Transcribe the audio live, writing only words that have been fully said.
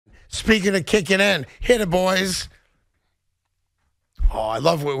Speaking of kicking in, hit it, boys. Oh, I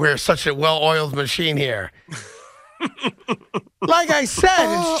love we're such a well-oiled machine here. Like I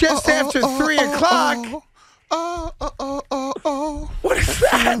said, it's just after 3 o'clock. What is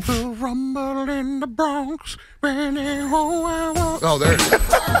that? The rumble in the Bronx. Oh, there it is.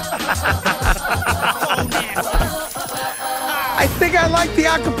 I think I like the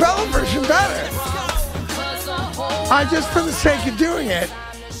acapella version better. Just for the sake of doing it.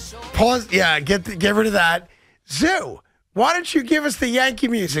 Pause. Yeah, get rid of that. Zoo, why don't you give us the Yankee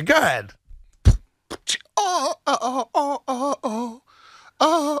music? Go ahead.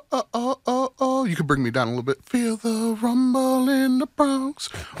 You can bring me down a little bit. Feel the rumble in the Bronx.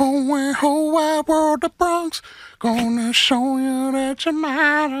 Oh, whole wide world, the Bronx. Gonna show you that you're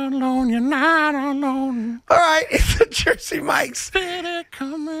not alone. You're not alone. All right, it's the Jersey Mike's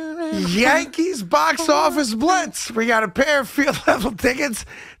Yankees box office blitz. We got a pair of field level tickets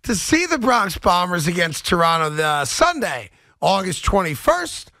to see the Bronx Bombers against Toronto the Sunday, August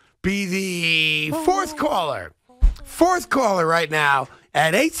 21st. Be the fourth caller. Fourth caller right now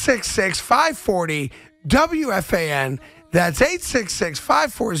at 866-540-WFAN. That's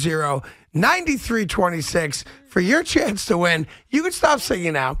 866-540-9326 for your chance to win. You can stop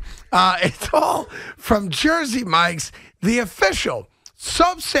singing now. It's all from Jersey Mike's, the official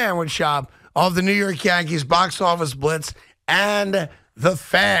sub-sandwich shop of the New York Yankees box office blitz and the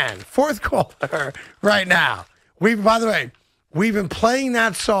fan. Fourth caller right now. By the way, we've been playing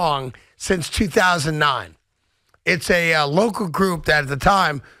that song since 2009. It's a local group that at the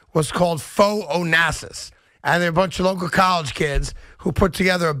time was called Faux Onassis. And they're a bunch of local college kids who put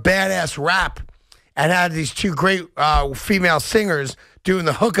together a badass rap and had these two great female singers doing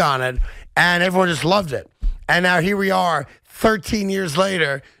the hook on it. And everyone just loved it. And now here we are, 13 years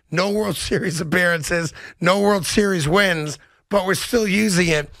later, no World Series appearances, no World Series wins, but we're still using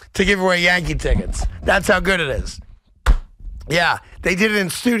it to give away Yankee tickets. That's how good it is. Yeah, they did it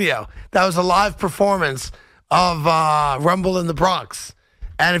in studio. That was a live performance of Rumble in the Bronx.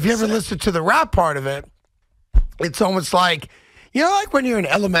 And if you ever listen to the rap part of it, it's almost like, like when you're in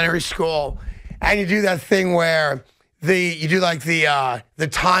elementary school and you do that thing where you do like the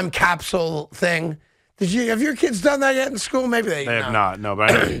time capsule thing. Have your kids done that yet in school? Maybe they have not. No, but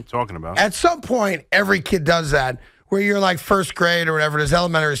I know what you're talking about. At some point, every kid does that, where you're like first grade or whatever it is,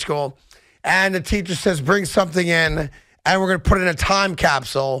 elementary school, and the teacher says, bring something in, and we're going to put it in a time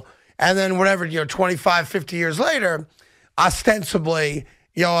capsule. And then whatever, 25, 50 years later, ostensibly,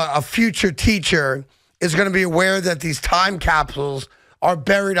 a future teacher is going to be aware that these time capsules are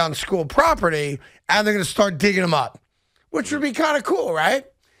buried on school property, and they're going to start digging them up, which would be kind of cool, right?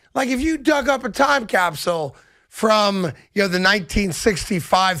 Like if you dug up a time capsule from, the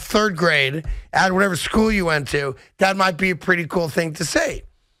 1965 third grade at whatever school you went to, that might be a pretty cool thing to see.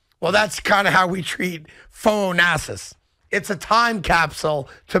 Well, that's kind of how we treat Faux Onassis. It's a time capsule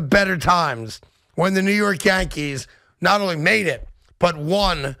to better times when the New York Yankees not only made it, but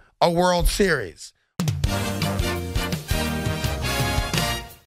won a World Series.